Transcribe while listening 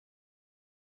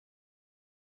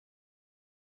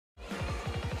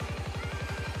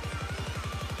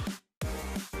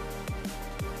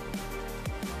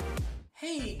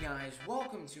Hey guys,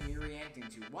 welcome to me reacting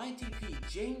to YTP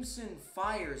Jameson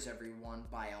Fires Everyone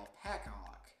by Alpaca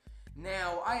Hawk.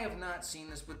 Now, I have not seen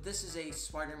this, but this is a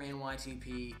Spider-Man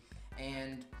YTP,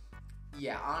 and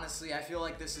yeah, honestly, I feel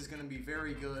like this is going to be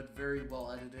very good, very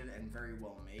well edited, and very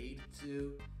well made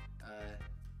too.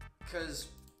 Because,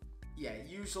 yeah,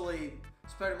 usually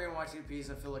Spider-Man YTPs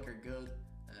I feel like are good.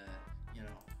 You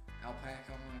know,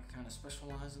 Alpaca kind of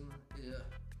specializes in that.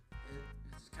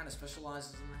 It kind of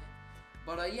specializes in that.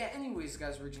 But yeah, anyways,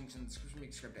 guys, we're reaching to the description. Make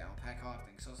sure to Alpaca Hawk,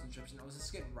 thanks, sauce and chips, and let's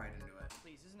get right into it.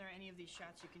 Please, isn't there any of these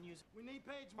shots you can use? We need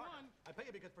page one. I pay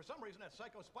you because for some reason that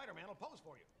psycho Spider-Man will pose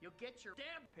for you. You'll get your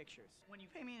damn pictures when you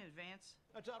pay me in advance.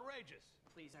 That's outrageous.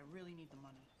 Please, I really need the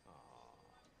money.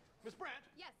 Miss Brandt?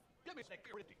 Yes. Give me a sec.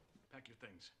 Pack your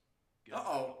things. Get out of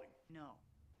the building. No.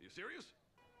 Are you serious?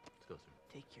 Let's go, sir.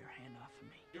 Take your hand off of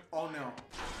me. Oh no.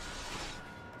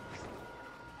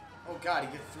 Oh god,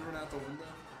 he gets thrown out the window?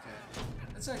 Okay.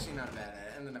 That's actually not a bad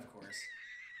edit. And then of course.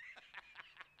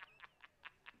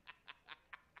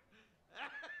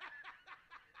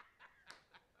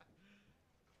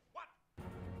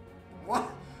 What?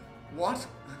 What?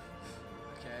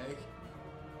 Okay.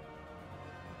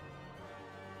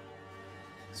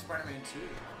 Spider-Man 2.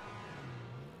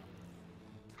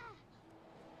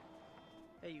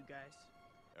 Hey, you guys.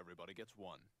 Everybody gets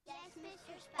one.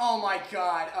 Oh my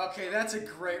god. Okay, that's a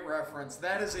great reference.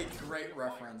 That is a great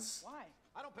reference. Why?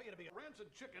 I don't pay you to be a rancid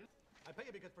chicken. I pay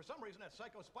you because for some reason that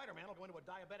psycho Spider-Man will go into a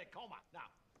diabetic coma. Now,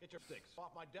 get your sticks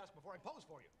off my desk before I pose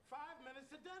for you. 5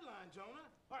 minutes to deadline, Jonah.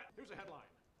 All right, here's a headline.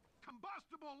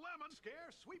 Combustible lemon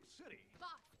scare sweep city.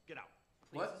 Boss. Get out.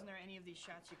 Please, What? isn't there any of these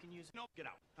shots you can use? No, get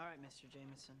out. All right, Mr.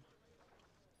 Jameson.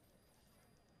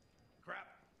 Crap.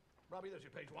 Robbie, there's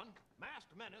your page one.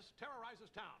 Masked menace terrorizes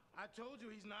town. I told you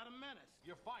he's not a menace.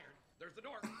 You're fired. There's the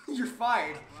door. You're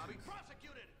fired. Robbie,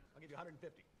 prosecuted. I'll give you 150.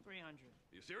 300.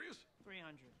 Are you serious?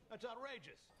 300. That's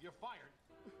outrageous. You're fired.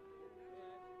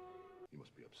 You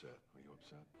must be upset. Are you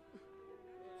upset?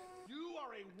 You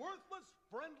are a worthless,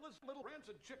 friendless little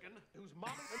rancid chicken whose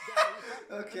mama and daddy...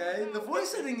 Okay, the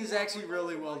voice editing is actually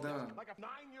really well done. Like a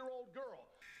 9-year-old girl.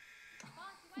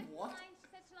 Boss, your wife's What? fine. She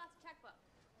said she lost her checkbook.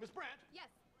 Miss Brandt,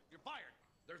 Yes. you're fired.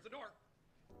 There's the door.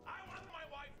 I want my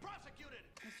wife prosecuted.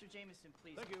 Mr. Jameson,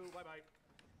 please. Thank you. Bye-bye.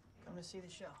 Come to see the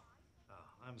show. Oh,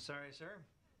 I'm sorry, sir.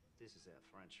 This is a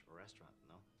French restaurant,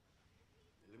 no?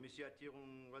 Le monsieur attire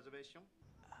une réservation?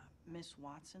 Miss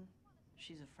Watson,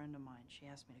 she's a friend of mine. She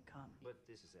asked me to come. But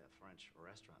this is a French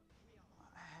restaurant.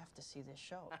 I have to see this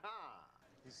show. Aha!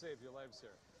 He saved your life,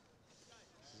 sir.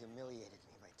 He humiliated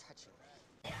me by touching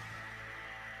me.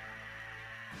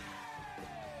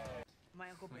 My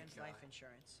Uncle my Ben's God. life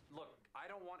insurance. Look, I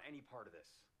don't want any part of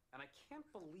this. And I can't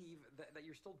believe that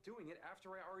you're still doing it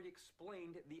after I already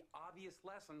explained the obvious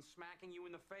lesson smacking you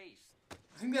in the face.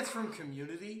 I think that's from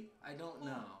Community. I don't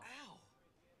know. Ow!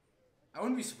 I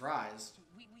wouldn't be surprised.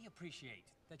 We appreciate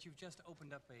that you've just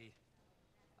opened up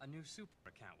a new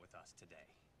super account with us today.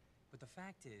 But the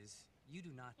fact is, you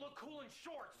do not Look cool in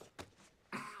shorts!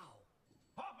 Ow!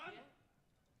 Hoffman!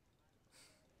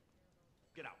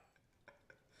 Get out.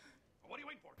 What are you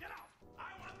waiting for? Get out!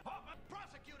 I want Hoffman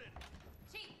prosecuted!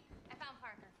 Chief, I found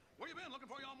Parker. Where you been?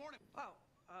 Looking for you all morning. Oh,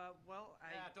 well,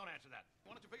 Don't answer that.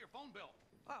 Why don't you pay your phone bill?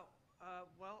 Oh,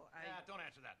 well, Don't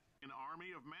answer that. An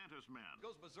army of mantis men.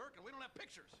 Goes berserk and we don't have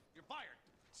pictures. You're fired.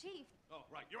 Chief, Oh,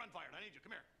 right. You're unfired. I need you.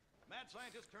 Come here. Mad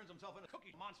scientist turns himself into a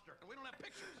cookie monster, and we don't have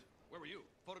pictures. Where were you?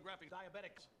 Photographing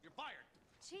diabetics. You're fired.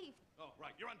 Chief, Oh,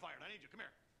 right. You're unfired. I need you. Come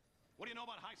here. What do you know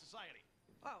about high society?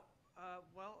 Oh,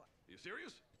 well, Are you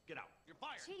serious? Get out. You're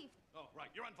fired. Chief. Oh, right.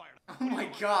 You're unfired. Oh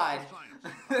my god.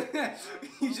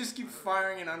 You just keep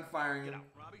firing and unfiring Get him.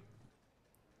 out, Robbie.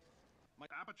 My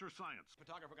Aperture science.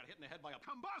 photographer got hit in the head by a...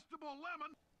 Combustible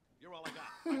lemon. You're all I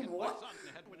got. I hit What? my son in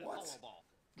the head with a What? polo ball.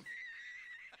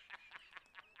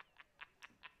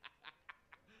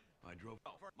 I drove.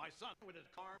 Oh, for my son with his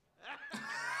car.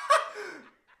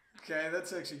 Okay,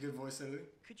 that's actually good voice editing.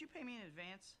 could you pay me in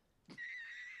advance?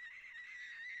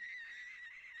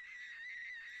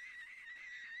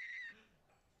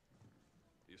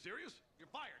 Are you serious?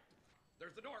 You're fired.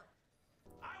 There's the door.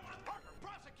 I want Parker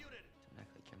prosecuted. Don't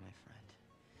act like you're my friend.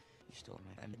 You stole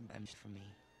my I'm from me.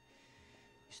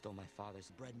 You stole my father's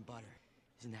bread and butter.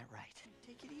 Isn't that right?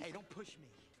 Take it easy. Hey, don't push me.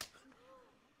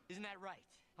 Isn't that right?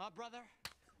 Huh, brother?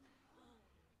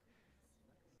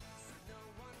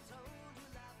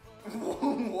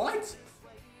 What?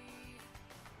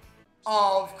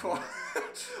 Oh, of course.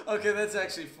 Okay, that's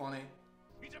actually funny.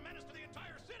 He's a menace to the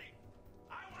entire city.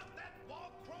 I want that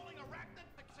wall-crawling arachnid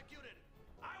executed.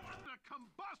 I want The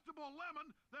combustible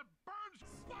lemon that burns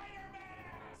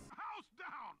Spider-Man! house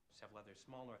down. have leather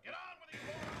smaller. Get on with your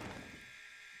board!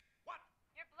 What?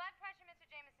 Your blood pressure, Mr.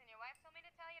 Jameson. Your wife told me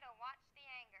to tell you to watch the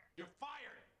anger. You're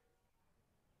fired!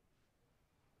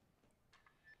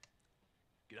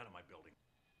 Get out of my building.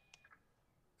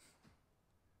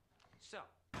 So,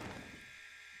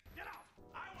 Get out!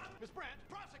 I want Miss Brandt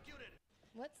prosecuted!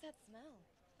 What's that smell?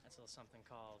 that's a little something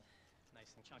called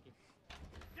nice and chunky.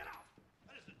 Get out!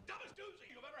 That is the dumbest doozy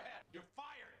you've ever had! You're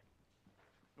fired!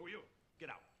 Who are you?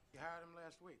 Get out. You hired him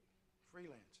last week.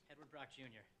 Freelance. Edward Brock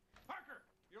Jr. Parker!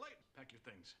 You're late. Pack your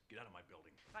things. Get out of my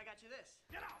building. I got you this.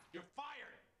 Get out! You're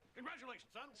fired! Congratulations,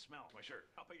 son. Smell my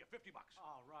shirt. I'll pay you $50.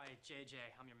 All right, JJ,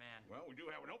 I'm your man. Well, we do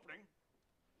have an opening.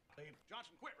 Dave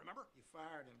Johnson quit, remember? You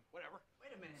fired him. Whatever.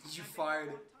 Wait a minute. You I've been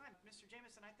fired here a him. long time. Mr.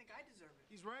 Jameson, I think I deserve it.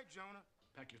 He's right, Jonah.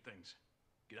 Pack your things.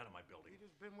 Get out of my building.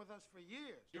 Peter's been with us for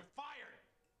years. You're fired!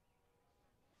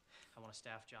 I want a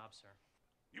staff job, sir.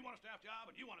 You want a staff job,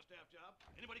 and you want a staff job.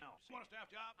 Anybody else want a staff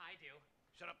job? I do.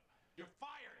 Shut up. You're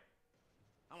fired!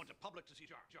 I want the public to see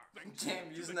Jar.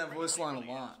 Damn, using that voice line a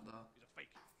lot, though. He's a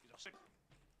fake. He's a sick.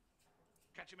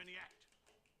 Catch him in the act.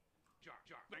 Jar.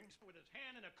 Things with his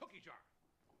hand in a cookie jar.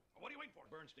 What are you waiting for,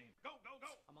 Bernstein? Go!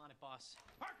 I'm on it, boss.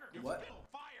 Parker, you're What? still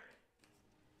fired!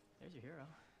 There's your hero.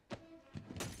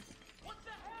 What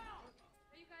the hell?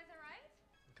 Are you guys alright?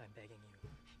 Look, I'm begging you.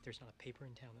 There's not a paper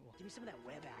in town that will. Give me some of that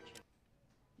web action.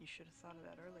 You should have thought of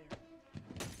that earlier.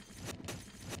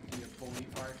 Be a bully,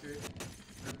 Parker.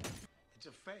 It's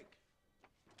a fake.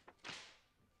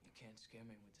 You can't scare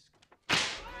me with this.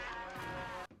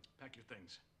 Pack your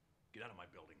things. Get out of my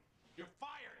building. You're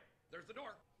fired! There's the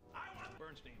door. I want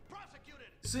Bernstein prosecuted!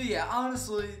 So yeah,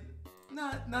 honestly,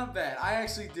 not bad. I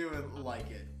actually do like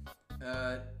it.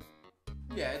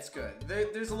 Yeah, it's good.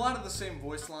 There's a lot of the same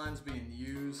voice lines being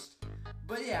used.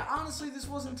 But yeah, honestly, this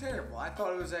wasn't terrible. I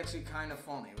thought it was actually kind of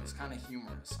funny. It was kind of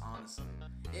humorous, honestly.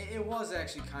 It was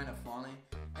actually kind of funny.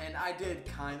 And I did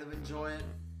kind of enjoy it.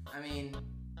 I mean,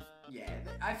 yeah,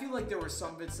 I feel like there were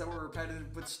some bits that were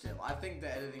repetitive, but still, I think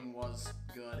the editing was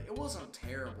good. It wasn't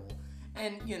terrible.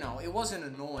 And, you know, it wasn't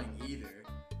annoying either.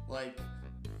 Like,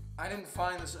 I didn't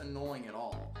find this annoying at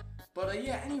all. But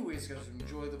yeah, anyways, guys,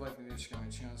 enjoy the Viking video.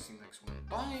 See you next one.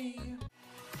 Bye!